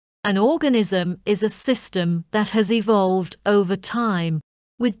An organism is a system that has evolved over time,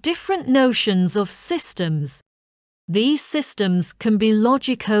 with different notions of systems. These systems can be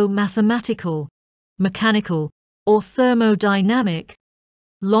logico-mathematical, mechanical, or thermodynamic.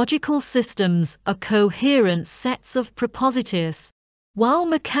 Logical systems are coherent sets of proposities, while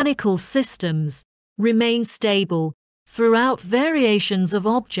mechanical systems remain stable throughout variations of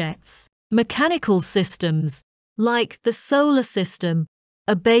objects. Mechanical systems, like the solar system,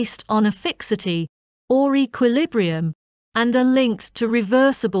 are based on a fixity or equilibrium and are linked to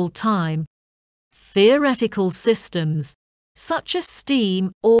reversible time. Theoretical systems, such as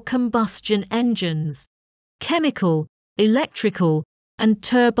steam or combustion engines, chemical, electrical, and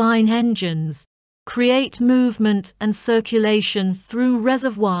turbine engines, create movement and circulation through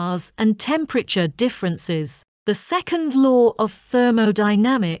reservoirs and temperature differences. The second law of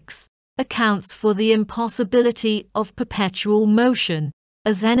thermodynamics accounts for the impossibility of perpetual motion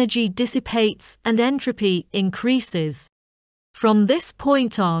as energy dissipates and entropy increases. From this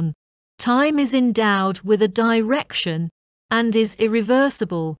point on, time is endowed with a direction and is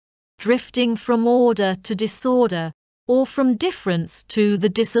irreversible, drifting from order to disorder, or from difference to the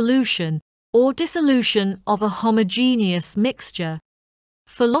dissolution or dissolution of a homogeneous mixture.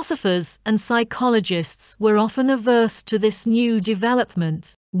 Philosophers and psychologists were often averse to this new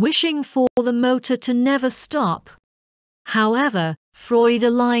development, wishing for the motor to never stop. However, Freud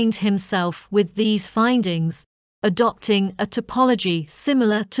aligned himself with these findings, adopting a topology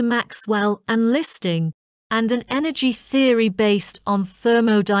similar to Maxwell and Listing, and an energy theory based on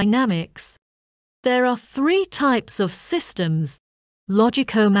thermodynamics. There are three types of systems: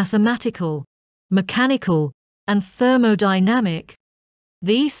 logico-mathematical, mechanical, and thermodynamic.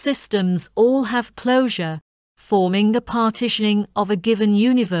 These systems all have closure, forming a partitioning of a given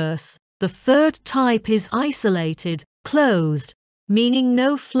universe. The third type is isolated, closed, meaning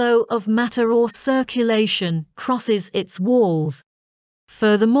no flow of matter or circulation crosses its walls.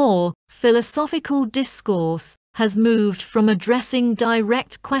 Furthermore, philosophical discourse has moved from addressing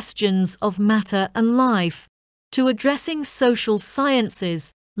direct questions of matter and life to addressing social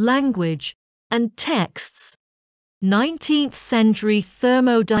sciences, language, and texts. 19th century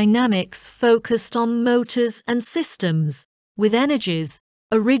thermodynamics focused on motors and systems, with energies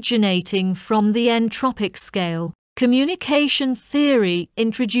originating from the entropic scale. Communication theory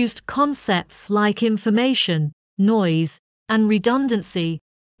introduced concepts like information, noise, and redundancy,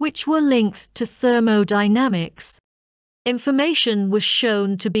 which were linked to thermodynamics. Information was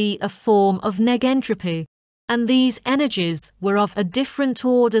shown to be a form of negentropy, and these energies were of a different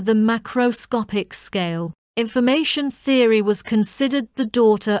order than macroscopic scale. Information theory was considered the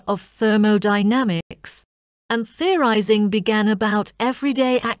daughter of thermodynamics, and theorizing began about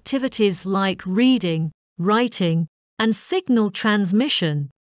everyday activities like reading, writing, and signal transmission.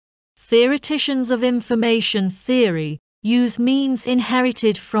 Theoreticians of information theory use means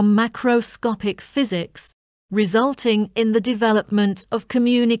inherited from macroscopic physics, resulting in the development of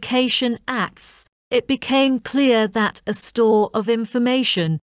communication acts. It became clear that a store of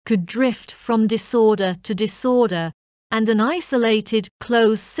information could drift from disorder to disorder, and an isolated,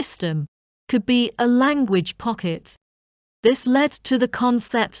 closed system could be a language pocket. This led to the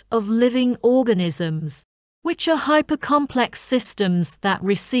concept of living organisms, which are hypercomplex systems that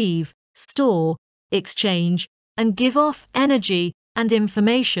receive, store, exchange, and give off energy and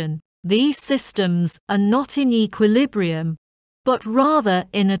information. These systems are not in equilibrium, but rather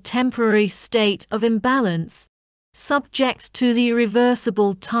in a temporary state of imbalance, subject to the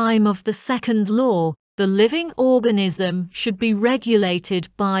irreversible time of the second law. The living organism should be regulated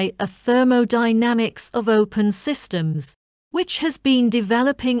by a thermodynamics of open systems, which has been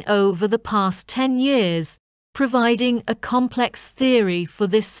developing over the past 10 years, providing a complex theory for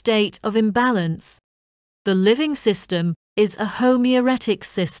this state of imbalance. The living system is a homeoretic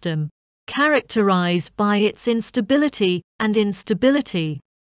system, characterized by its instability and instability.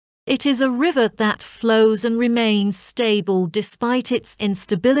 It is a river that flows and remains stable despite its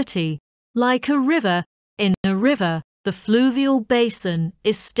instability. Like a river, in a river, the fluvial basin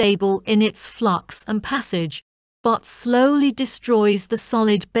is stable in its flux and passage, but slowly destroys the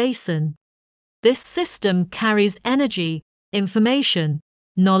solid basin. This system carries energy, information,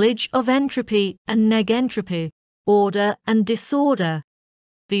 knowledge of entropy and negentropy, order and disorder.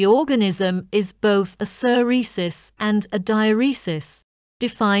 The organism is both a seresis and a diaresis,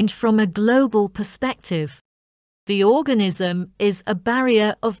 defined from a global perspective. The organism is a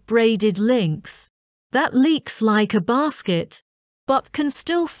barrier of braided links that leaks like a basket, but can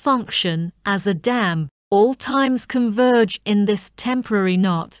still function as a dam. All times converge in this temporary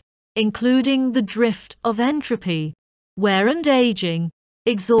knot, including the drift of entropy, wear and aging,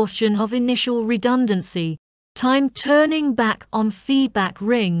 exhaustion of initial redundancy, time turning back on feedback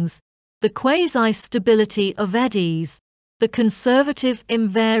rings, the quasi-stability of eddies, the conservative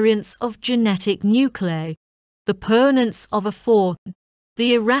invariance of genetic nuclei, the permanence of a form,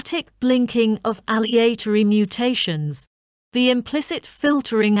 the erratic blinking of aleatory mutations, the implicit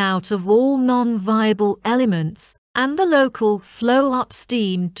filtering out of all non-viable elements, and the local flow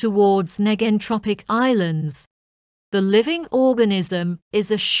upstream towards negentropic islands. The living organism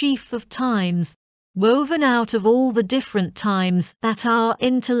is a sheaf of times, woven out of all the different times that our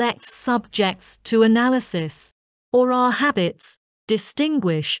intellect subjects to analysis, or our habits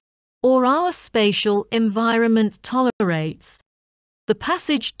distinguish, or our spatial environment tolerates. The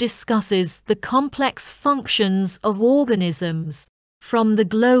passage discusses the complex functions of organisms, from the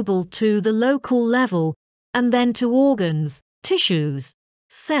global to the local level, and then to organs, tissues,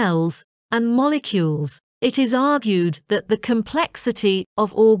 cells, and molecules. It is argued that the complexity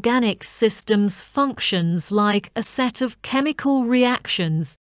of organic systems functions like a set of chemical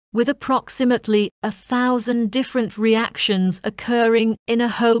reactions, with approximately 1,000 different reactions occurring in a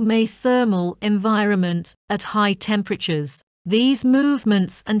homeothermal environment at high temperatures. These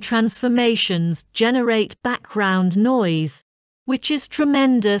movements and transformations generate background noise, which is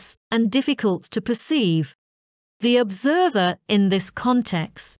tremendous and difficult to perceive. The observer in this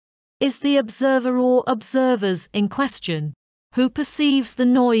context is the observer or observers in question, who perceives the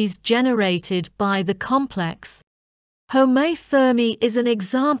noise generated by the complex. Homothermy is an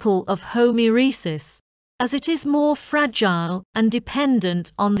example of homeoresis, as it is more fragile and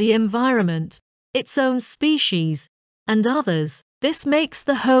dependent on the environment, its own species, and others. This makes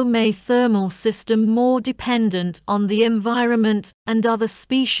the homothermal system more dependent on the environment and other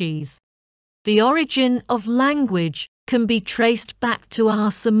species. The origin of language can be traced back to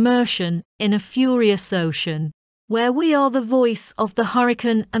our submersion in a furious ocean, where we are the voice of the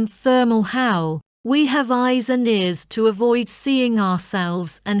hurricane and thermal howl. We have eyes and ears to avoid seeing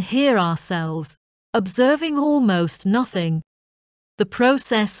ourselves and hear ourselves, observing almost nothing. The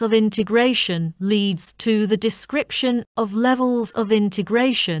process of integration leads to the description of levels of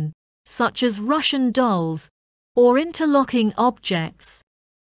integration, such as Russian dolls, or interlocking objects.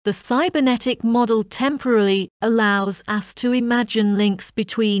 The cybernetic model temporarily allows us to imagine links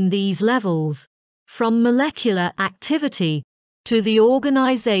between these levels, from molecular activity to the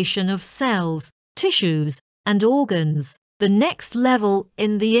organization of cells, tissues, and organs. The next level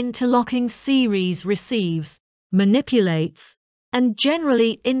in the interlocking series receives, manipulates, and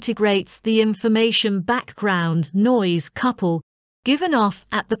generally integrates the information background noise couple given off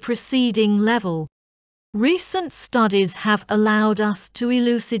at the preceding level. Recent studies have allowed us to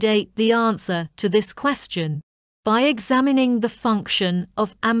elucidate the answer to this question by examining the function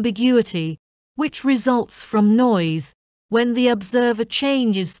of ambiguity, which results from noise, when the observer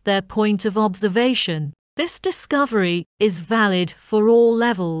changes their point of observation. This discovery is valid for all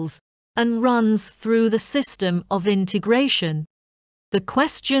levels and runs through the system of integration. The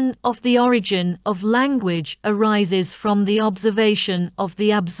question of the origin of language arises from the observation of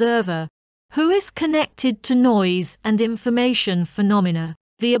the observer, who is connected to noise and information phenomena.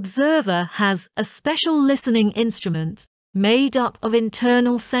 The observer has a special listening instrument, made up of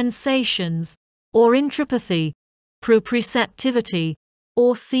internal sensations, or intrapathy, proprioceptivity,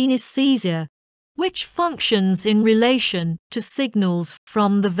 or synesthesia, which functions in relation to signals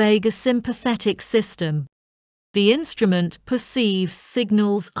from the vagus sympathetic system. The instrument perceives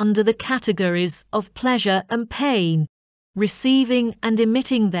signals under the categories of pleasure and pain, receiving and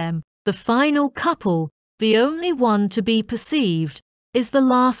emitting them. The final couple, the only one to be perceived, is the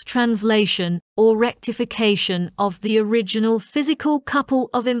last translation or rectification of the original physical couple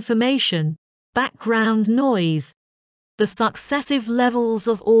of information, background noise. The successive levels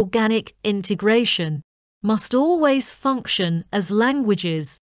of organic integration must always function as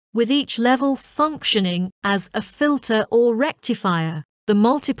languages, with each level functioning as a filter or rectifier. The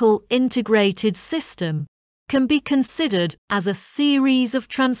multiple integrated system can be considered as a series of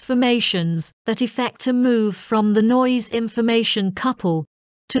transformations that effect a move from the noise information couple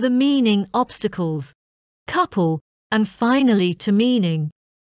to the meaning obstacles couple, and finally to meaning.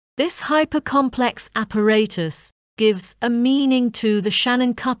 This hypercomplex apparatus gives a meaning to the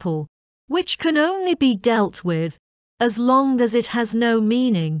Shannon couple, which can only be dealt with as long as it has no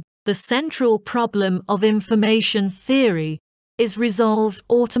meaning. The central problem of information theory is resolved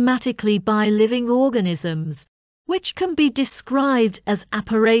automatically by living organisms, which can be described as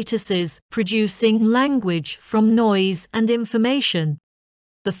apparatuses producing language from noise and information.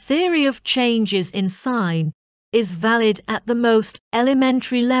 The theory of changes in sign is valid at the most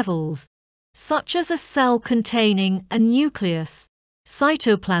elementary levels, such as a cell containing a nucleus,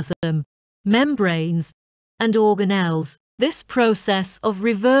 cytoplasm, membranes, and organelles. This process of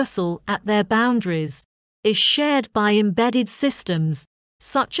reversal at their boundaries is shared by embedded systems,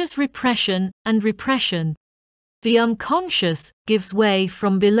 such as repression and repression. The unconscious gives way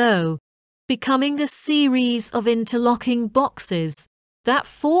from below, becoming a series of interlocking boxes that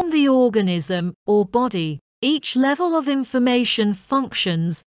form the organism or body. Each level of information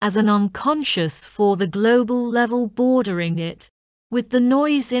functions as an unconscious for the global level bordering it, with the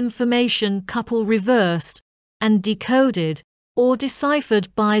noise information couple reversed and decoded or deciphered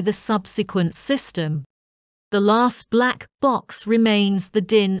by the subsequent system. The last black box remains the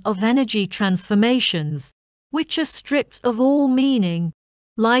din of energy transformations, which are stripped of all meaning,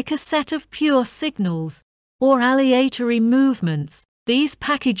 like a set of pure signals or aleatory movements. These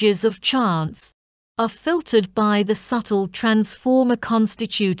packages of chance are filtered by the subtle transformer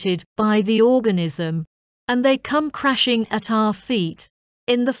constituted by the organism, and they come crashing at our feet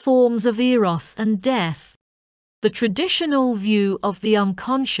in the forms of eros and death. The traditional view of the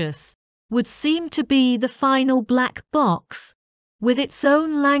unconscious would seem to be the final black box, with its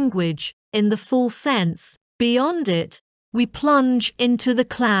own language in the full sense. Beyond it, we plunge into the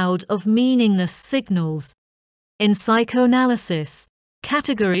cloud of meaningless signals. In psychoanalysis,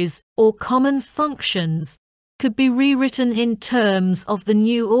 categories or common functions could be rewritten in terms of the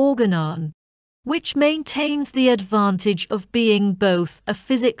new organon, which maintains the advantage of being both a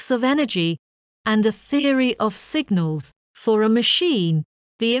physics of energy and a theory of signals. For a machine,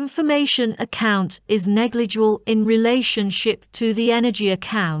 the information account is negligible in relationship to the energy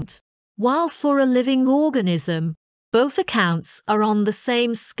account, while for a living organism, both accounts are on the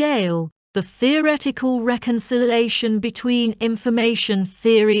same scale. The theoretical reconciliation between information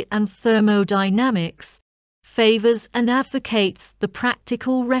theory and thermodynamics favors and advocates the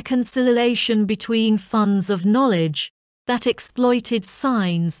practical reconciliation between funds of knowledge that exploited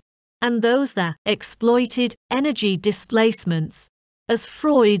signs and those that exploited energy displacements, as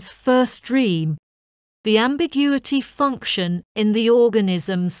Freud's first dream. The ambiguity function in the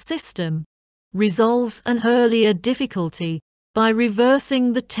organism's system resolves an earlier difficulty by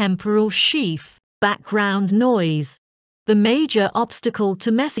reversing the temporal sheaf, background noise. The major obstacle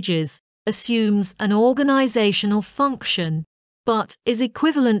to messages assumes an organizational function, but is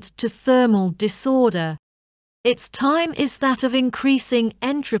equivalent to thermal disorder. Its time is that of increasing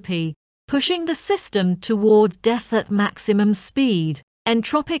entropy, pushing the system toward death at maximum speed.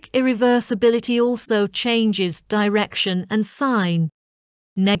 Entropic irreversibility also changes direction and sign.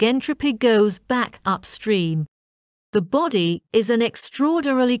 Negentropy goes back upstream. The body is an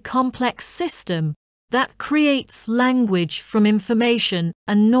extraordinarily complex system that creates language from information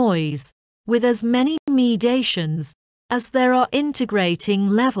and noise, with as many mediations as there are integrating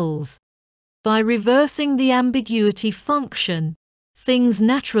levels. By reversing the ambiguity function, things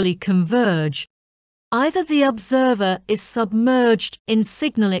naturally converge. Either the observer is submerged in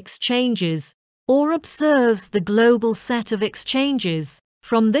signal exchanges or observes the global set of exchanges.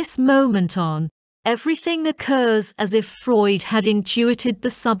 From this moment on, everything occurs as if Freud had intuited the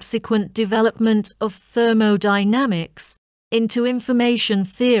subsequent development of thermodynamics into information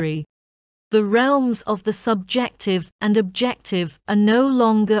theory. The realms of the subjective and objective are no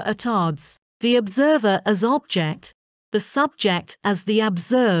longer at odds. The observer as object, the subject as the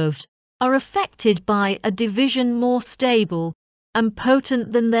observed, are affected by a division more stable and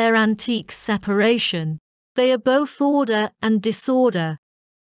potent than their antique separation. They are both order and disorder.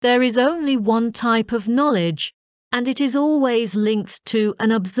 There is only one type of knowledge, and it is always linked to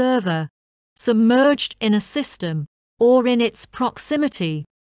an observer, submerged in a system, or in its proximity.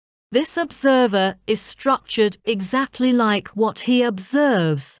 This observer is structured exactly like what he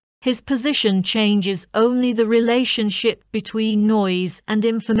observes. His position changes only the relationship between noise and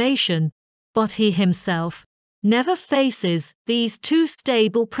information, but he himself never faces these two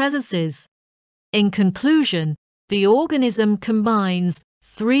stable presences. In conclusion, the organism combines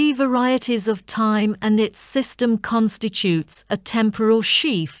three varieties of time and its system constitutes a temporal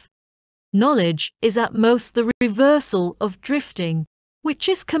sheaf. Knowledge is at most the reversal of drifting, which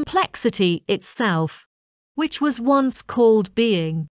is complexity itself, which was once called being.